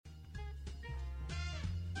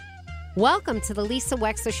Welcome to the Lisa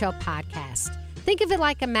Wexler Show podcast. Think of it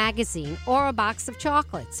like a magazine or a box of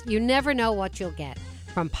chocolates. You never know what you'll get.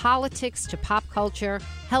 From politics to pop culture,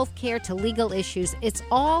 healthcare to legal issues, it's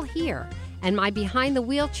all here. And my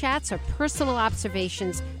behind-the-wheel chats are personal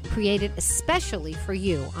observations created especially for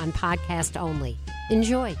you on podcast only.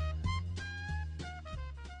 Enjoy.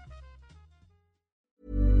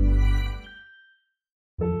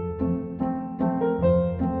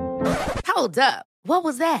 Hold up. What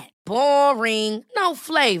was that? Boring. No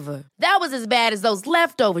flavor. That was as bad as those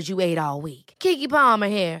leftovers you ate all week. Keke Palmer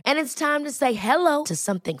here. And it's time to say hello to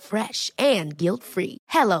something fresh and guilt-free.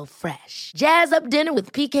 Hello Fresh. Jazz up dinner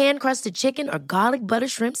with pecan-crusted chicken or garlic butter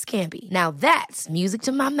shrimp scampi. Now that's music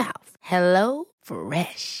to my mouth. Hello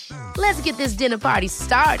Fresh. Let's get this dinner party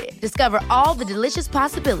started. Discover all the delicious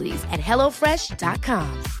possibilities at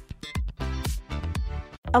hellofresh.com.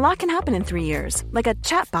 A lot can happen in 3 years, like a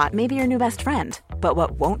chatbot may be your new best friend. But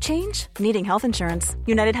what won't change? Needing health insurance.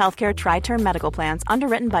 United Healthcare Tri-Term Medical Plans,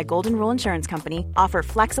 underwritten by Golden Rule Insurance Company, offer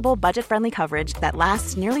flexible, budget-friendly coverage that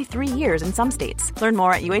lasts nearly 3 years in some states. Learn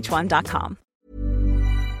more at uh1.com.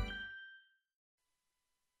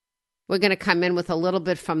 We're going to come in with a little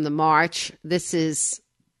bit from the march. This is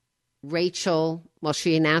Rachel. Well,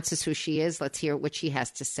 she announces who she is. Let's hear what she has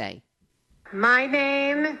to say. My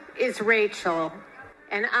name is Rachel,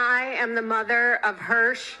 and I am the mother of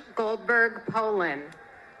Hirsch Goldberg Poland,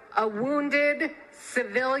 a wounded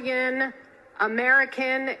civilian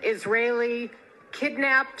American Israeli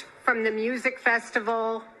kidnapped from the music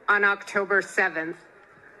festival on October 7th.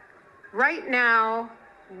 Right now,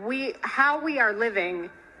 how we are living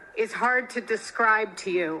is hard to describe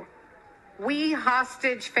to you. We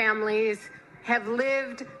hostage families have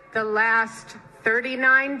lived the last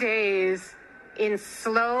 39 days in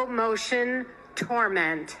slow motion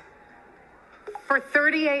torment. For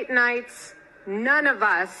 38 nights, none of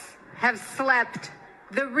us have slept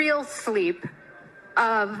the real sleep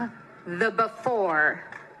of the before.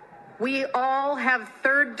 We all have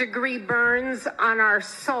third-degree burns on our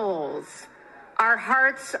souls. Our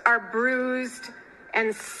hearts are bruised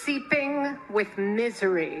and seeping with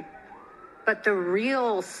misery. But the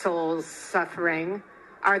real souls suffering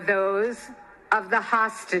are those of the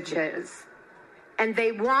hostages. And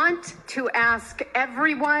they want to ask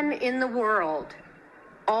everyone in the world,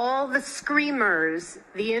 all the screamers,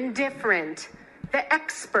 the indifferent, the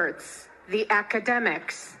experts, the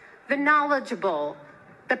academics, the knowledgeable,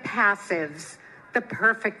 the passives, the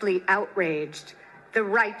perfectly outraged, the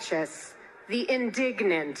righteous, the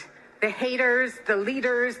indignant, the haters, the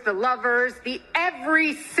leaders, the lovers, the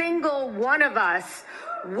every single one of us.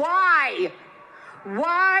 Why?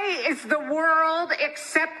 Why is the world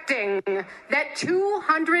accepting that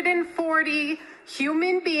 240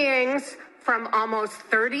 human beings from almost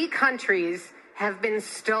 30 countries have been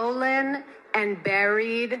stolen and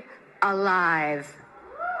buried alive?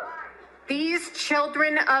 These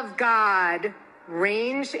children of God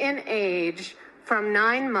range in age from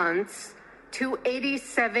 9 months to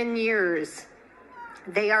 87 years.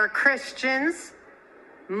 They are Christians,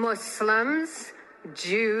 Muslims,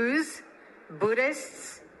 Jews,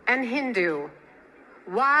 Buddhists, and Hindu.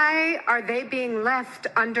 Why are they being left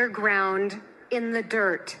underground in the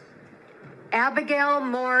dirt? Abigail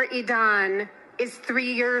Moore Edan is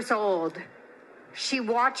 3 years old. She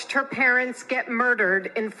watched her parents get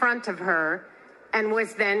murdered in front of her and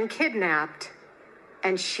was then kidnapped.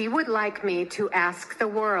 And she would like me to ask the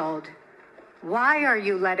world, why are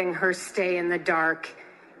you letting her stay in the dark,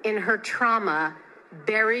 in her trauma,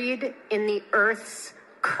 buried in the earth's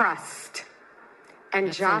crust? And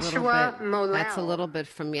that's Joshua Molel. That's a little bit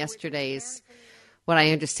from yesterday's, what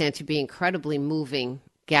I understand to be incredibly moving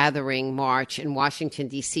gathering march in Washington,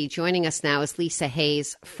 D.C. Joining us now is Lisa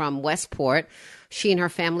Hayes from Westport. She and her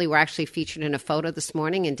family were actually featured in a photo this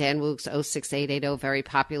morning in Dan Woog's 06880 very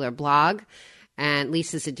popular blog. And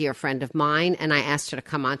Lisa's a dear friend of mine, and I asked her to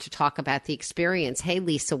come on to talk about the experience. Hey,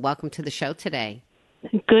 Lisa, welcome to the show today.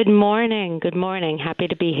 Good morning. Good morning. Happy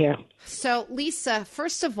to be here. So, Lisa,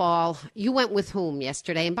 first of all, you went with whom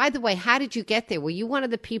yesterday? And by the way, how did you get there? Were you one of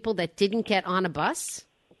the people that didn't get on a bus?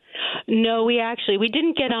 No, we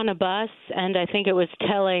didn't get on a bus, and I think it was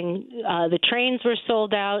telling the trains were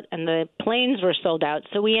sold out and the planes were sold out.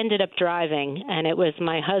 So we ended up driving, and it was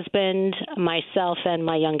my husband, myself, and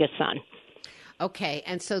my youngest son. Okay,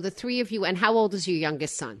 and so the three of you, and how old is your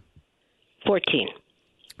youngest son? 14.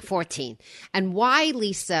 14. And why,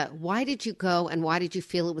 Lisa, why did you go, and why did you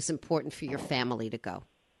feel it was important for your family to go?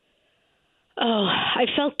 Oh, I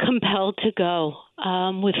felt compelled to go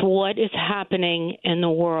with what is happening in the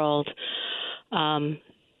world. The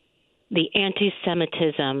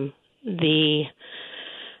anti-Semitism, the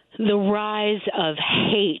the rise of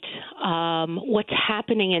hate, what's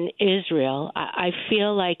happening in Israel, I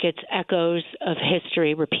feel like it's echoes of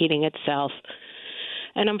history repeating itself,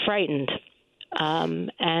 and I'm frightened.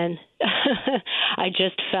 And I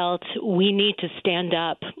just felt we need to stand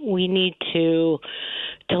up. We need to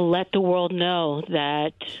let the world know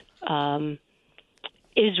that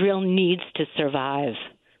Israel needs to survive.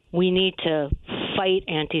 We need to fight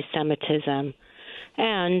anti-Semitism,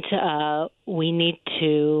 and we need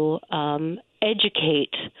to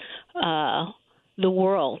educate the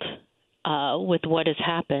world with what has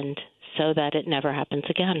happened so that it never happens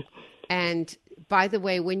again. And by the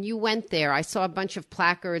way, when you went there, I saw a bunch of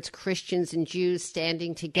placards, Christians and Jews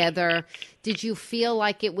standing together. Did you feel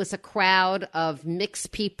like it was a crowd of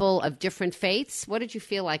mixed people of different faiths? What did you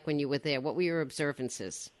feel like when you were there? What were your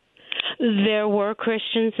observances? There were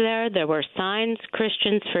Christians there. There were signs,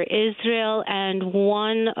 Christians for Israel, and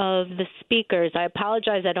one of the speakers, I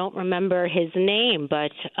apologize, I don't remember his name,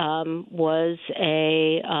 but was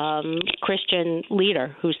a Christian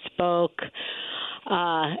leader who spoke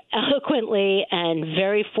eloquently and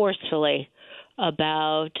very forcefully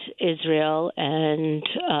about Israel and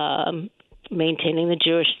maintaining the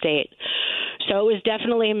Jewish state. So it was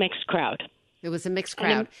definitely a mixed crowd. It was a mixed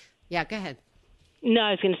crowd. Yeah, go ahead. No,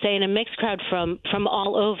 I was going to say in a mixed crowd from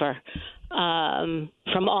all over.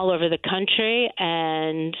 From all over the country,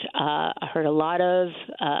 and I heard a lot of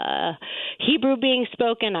Hebrew being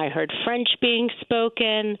spoken. I heard French being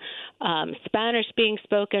spoken, Spanish being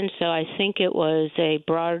spoken. So I think it was a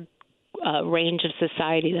broad range of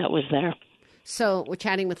society that was there. So we're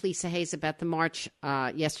chatting with Lisa Hayes about the march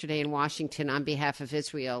yesterday in Washington on behalf of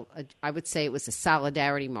Israel. I would say it was a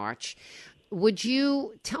solidarity march. Would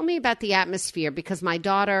you tell me about the atmosphere? Because my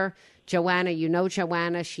daughter, Joanna, you know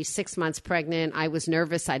Joanna, she's 6 months pregnant. I was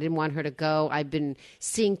nervous. I didn't want her to go. I've been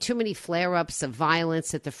seeing too many flare-ups of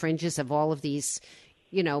violence at the fringes of all of these,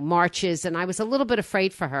 marches, and I was a little bit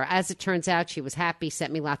afraid for her. As it turns out, she was happy,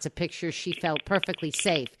 sent me lots of pictures. She felt perfectly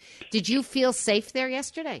safe. Did you feel safe there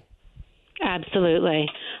yesterday? Absolutely.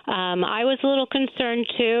 I was a little concerned,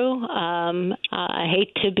 too. I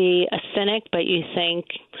hate to be a cynic, but you think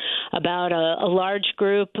about a large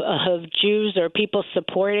group of Jews or people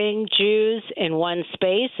supporting Jews in one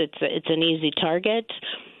space. It's an easy target.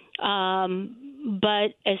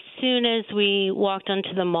 But as soon as we walked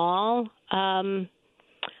onto the mall, I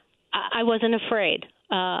wasn't afraid.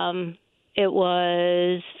 It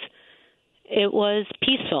was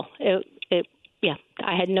peaceful. Yeah,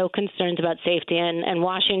 I had no concerns about safety. And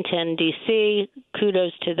Washington, D.C.,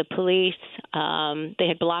 kudos to the police. They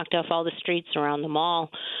had blocked off all the streets around the mall,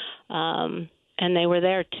 and they were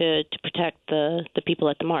there to protect the people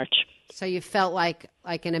at the march. So you felt like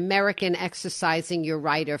an American exercising your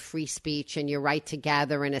right of free speech and your right to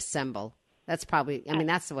gather and assemble. That's probably,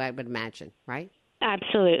 that's the way I would imagine, right?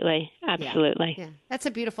 Absolutely. Yeah. That's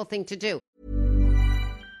a beautiful thing to do.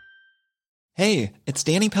 Hey, it's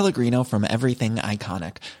Danny Pellegrino from Everything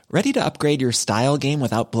Iconic. Ready to upgrade your style game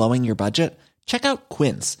without blowing your budget? Check out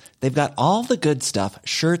Quince. They've got all the good stuff,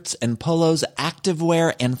 shirts and polos,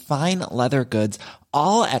 activewear, and fine leather goods,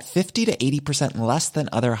 all at 50 to 80% less than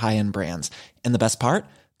other high-end brands. And the best part?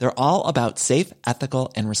 They're all about safe,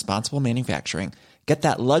 ethical, and responsible manufacturing. Get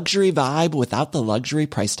that luxury vibe without the luxury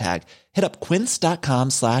price tag. Hit up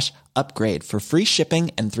quince.com/upgrade for free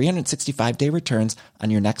shipping and 365-day returns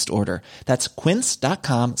on your next order. That's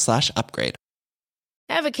quince.com/upgrade.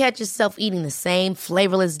 Ever catch yourself eating the same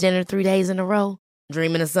flavorless dinner 3 days in a row?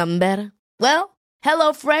 Dreaming of something better? Well,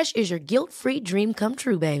 HelloFresh is your guilt-free dream come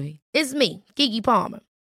true, baby. It's me, Keke Palmer.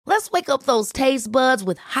 Let's wake up those taste buds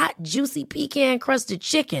with hot, juicy pecan-crusted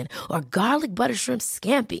chicken or garlic butter shrimp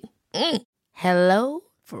scampi. Hello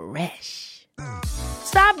Fresh.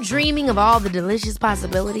 Stop dreaming of all the delicious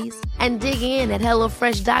possibilities and dig in at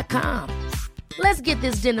HelloFresh.com. Let's get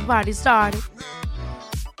this dinner party started.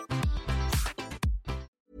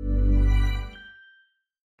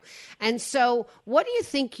 And so what do you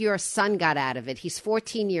think your son got out of it? He's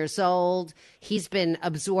 14 years old. He's been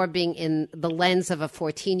absorbing in the lens of a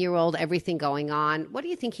 14-year-old everything going on. What do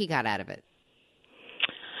you think he got out of it?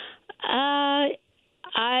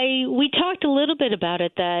 We talked a little bit about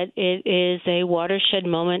it, that it is a watershed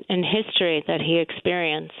moment in history that he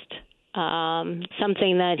experienced,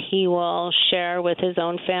 something that he will share with his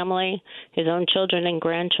own family, his own children and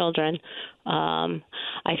grandchildren.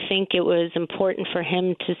 I think it was important for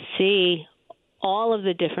him to see all of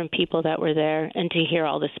the different people that were there and to hear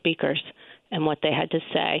all the speakers and what they had to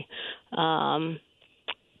say.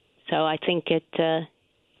 So I think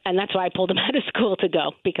and that's why I pulled him out of school to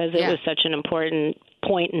go, because it was such an important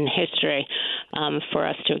point in history for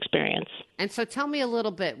us to experience. And so tell me a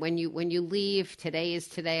little bit, when you leave, today is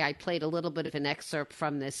today, I played a little bit of an excerpt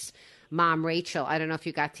from this mom, Rachel. I don't know if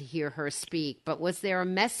you got to hear her speak, but was there a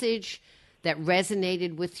message that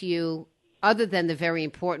resonated with you other than the very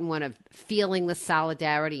important one of feeling the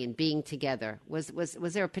solidarity and being together? Was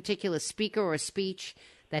there a particular speaker or a speech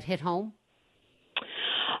that hit home?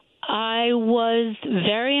 I was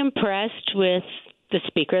very impressed with the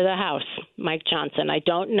Speaker of the House, Mike Johnson. I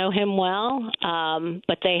don't know him well,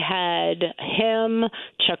 but they had him,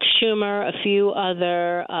 Chuck Schumer, a few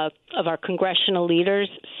other of our congressional leaders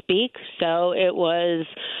speak. So it was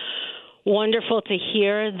wonderful to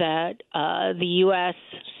hear that the U.S.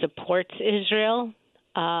 supports Israel.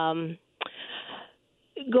 Going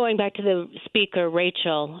back to the speaker,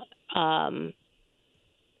 Rachel,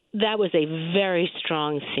 that was a very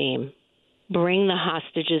strong theme. Bring the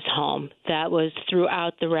hostages home. That was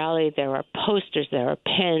throughout the rally. There are posters, there are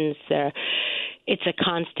pins, it's a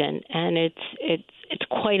constant, and it's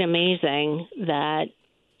quite amazing that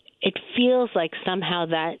it feels like somehow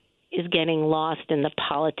that is getting lost in the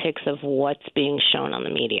politics of what's being shown on the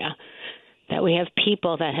media. That we have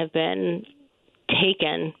people that have been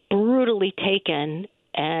taken, brutally taken,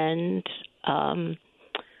 and are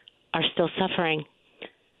still suffering.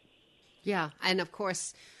 Yeah, and of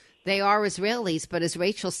course, they are Israelis, but as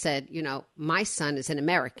Rachel said, my son is an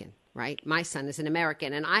American, right? My son is an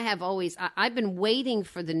American. And I've been waiting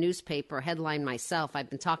for the newspaper headline myself.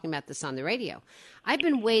 I've been talking about this on the radio. I've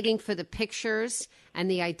been waiting for the pictures and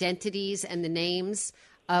the identities and the names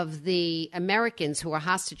of the Americans who are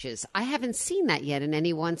hostages. I haven't seen that yet in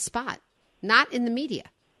any one spot, not in the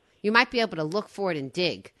media. You might be able to look for it and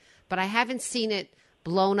dig, but I haven't seen it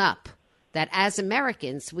blown up. That as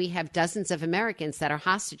Americans, we have dozens of Americans that are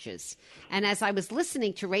hostages. And as I was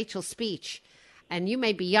listening to Rachel's speech, and you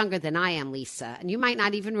may be younger than I am, Lisa, and you might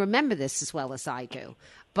not even remember this as well as I do,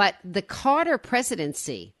 but the Carter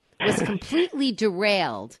presidency was completely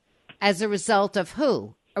derailed as a result of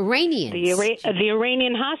who? Iranians. The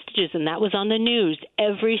Iranian hostages, and that was on the news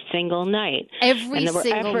every single night. Every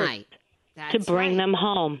single night. To bring them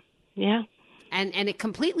home. Yeah. And it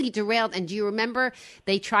completely derailed. And do you remember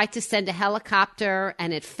they tried to send a helicopter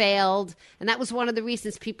and it failed? And that was one of the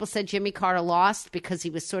reasons people said Jimmy Carter lost, because he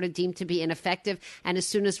was sort of deemed to be ineffective. And as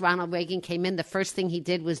soon as Ronald Reagan came in, the first thing he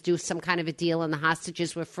did was do some kind of a deal and the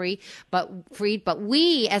hostages were freed. But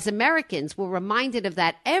we as Americans were reminded of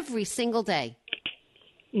that every single day.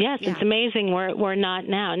 Yes, yeah. It's amazing we're not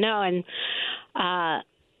now. No, and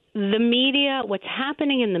the media, what's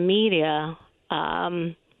happening in the media,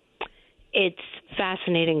 it's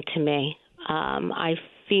fascinating to me. I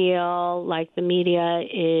feel like the media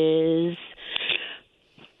is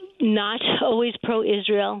not always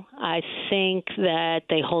pro-Israel. I think that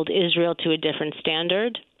they hold Israel to a different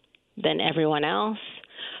standard than everyone else.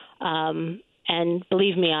 And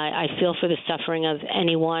believe me, I feel for the suffering of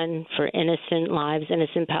anyone, for innocent lives,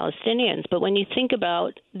 innocent Palestinians. But when you think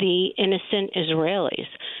about the innocent Israelis,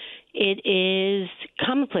 it is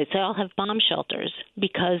commonplace. They all have bomb shelters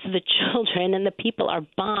because the children and the people are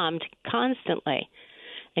bombed constantly.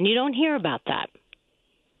 And you don't hear about that.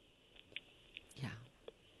 Yeah.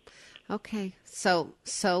 Okay. So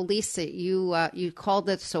Lisa, you called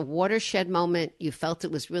this a watershed moment. You felt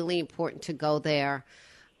it was really important to go there.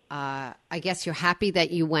 I guess you're happy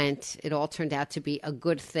that you went. It all turned out to be a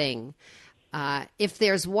good thing. If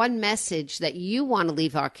there's one message that you want to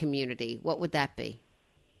leave our community, what would that be?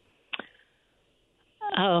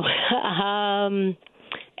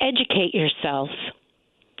 Educate yourself,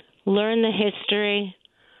 learn the history,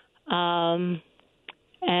 and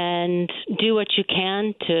do what you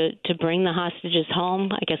can to bring the hostages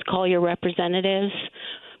home. I guess call your representatives,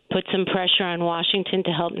 put some pressure on Washington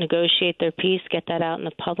to help negotiate their peace, get that out in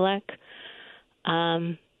the public.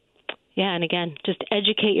 And again, just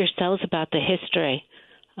educate yourselves about the history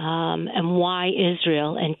and why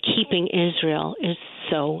Israel and keeping Israel is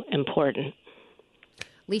so important.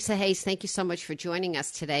 Lisa Hayes, thank you so much for joining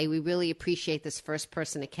us today. We really appreciate this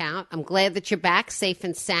first-person account. I'm glad that you're back safe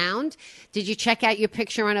and sound. Did you check out your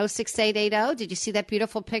picture on 06880? Did you see that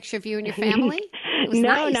beautiful picture of you and your family? It was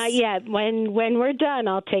No, nice. Not yet. When we're done,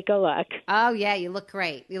 I'll take a look. Oh, yeah, you look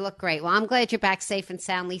great. You look great. Well, I'm glad you're back safe and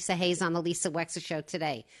sound. Lisa Hayes on the Lisa Wexler Show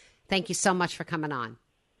today. Thank you so much for coming on.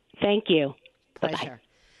 Thank you. Pleasure. Bye-bye.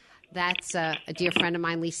 That's a dear friend of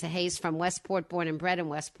mine, Lisa Hayes from Westport, born and bred in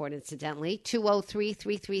Westport, incidentally.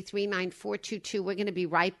 203-333-9422. We're going to be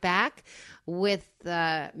right back with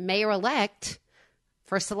Mayor-elect,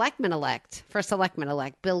 First Selectman-elect,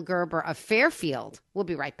 Bill Gerber of Fairfield. We'll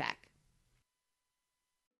be right back.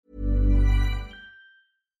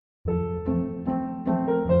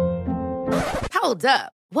 Hold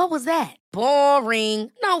up. What was that?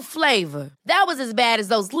 Boring. No flavor. That was as bad as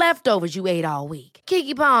those leftovers you ate all week.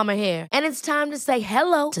 Keke Palmer here, and it's time to say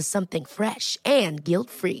hello to something fresh and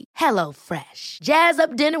guilt-free. Hello Fresh. Jazz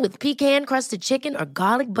up dinner with pecan-crusted chicken or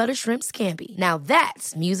garlic butter shrimp scampi. Now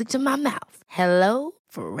that's music to my mouth. Hello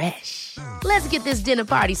Fresh. Let's get this dinner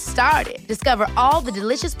party started. Discover all the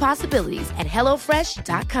delicious possibilities at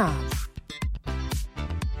hellofresh.com.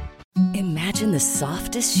 Imagine the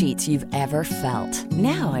softest sheets you've ever felt.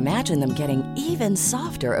 Now imagine them getting even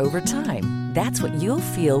softer over time. That's what you'll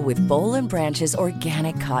feel with Boll & Branch's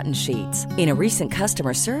organic cotton sheets. In a recent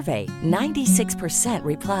customer survey, 96%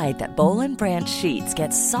 replied that Boll & Branch sheets get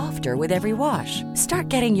softer with every wash. Start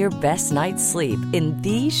getting your best night's sleep in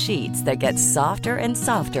these sheets that get softer and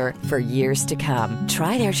softer for years to come.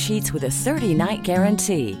 Try their sheets with a 30-night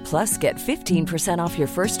guarantee. Plus, get 15% off your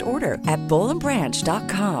first order at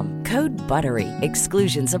bollandbranch.com. Code BUTTERY.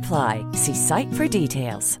 Exclusions apply. See site for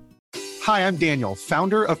details. Hi, I'm Daniel,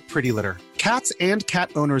 founder of Pretty Litter. Cats and cat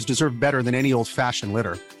owners deserve better than any old-fashioned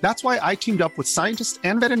litter. That's why I teamed up with scientists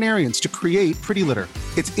and veterinarians to create Pretty Litter.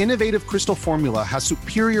 Its innovative crystal formula has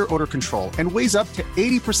superior odor control and weighs up to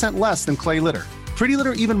 80% less than clay litter. Pretty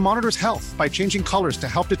Litter even monitors health by changing colors to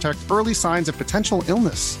help detect early signs of potential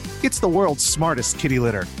illness. It's the world's smartest kitty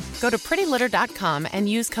litter. Go to prettylitter.com and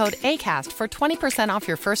use code ACAST for 20% off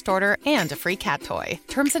your first order and a free cat toy.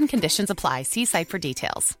 Terms and conditions apply. See site for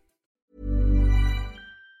details.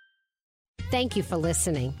 Thank you for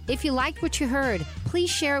listening. If you liked what you heard, please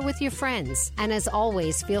share it with your friends. And as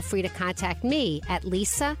always, feel free to contact me at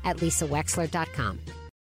lisa@lisawexler.com.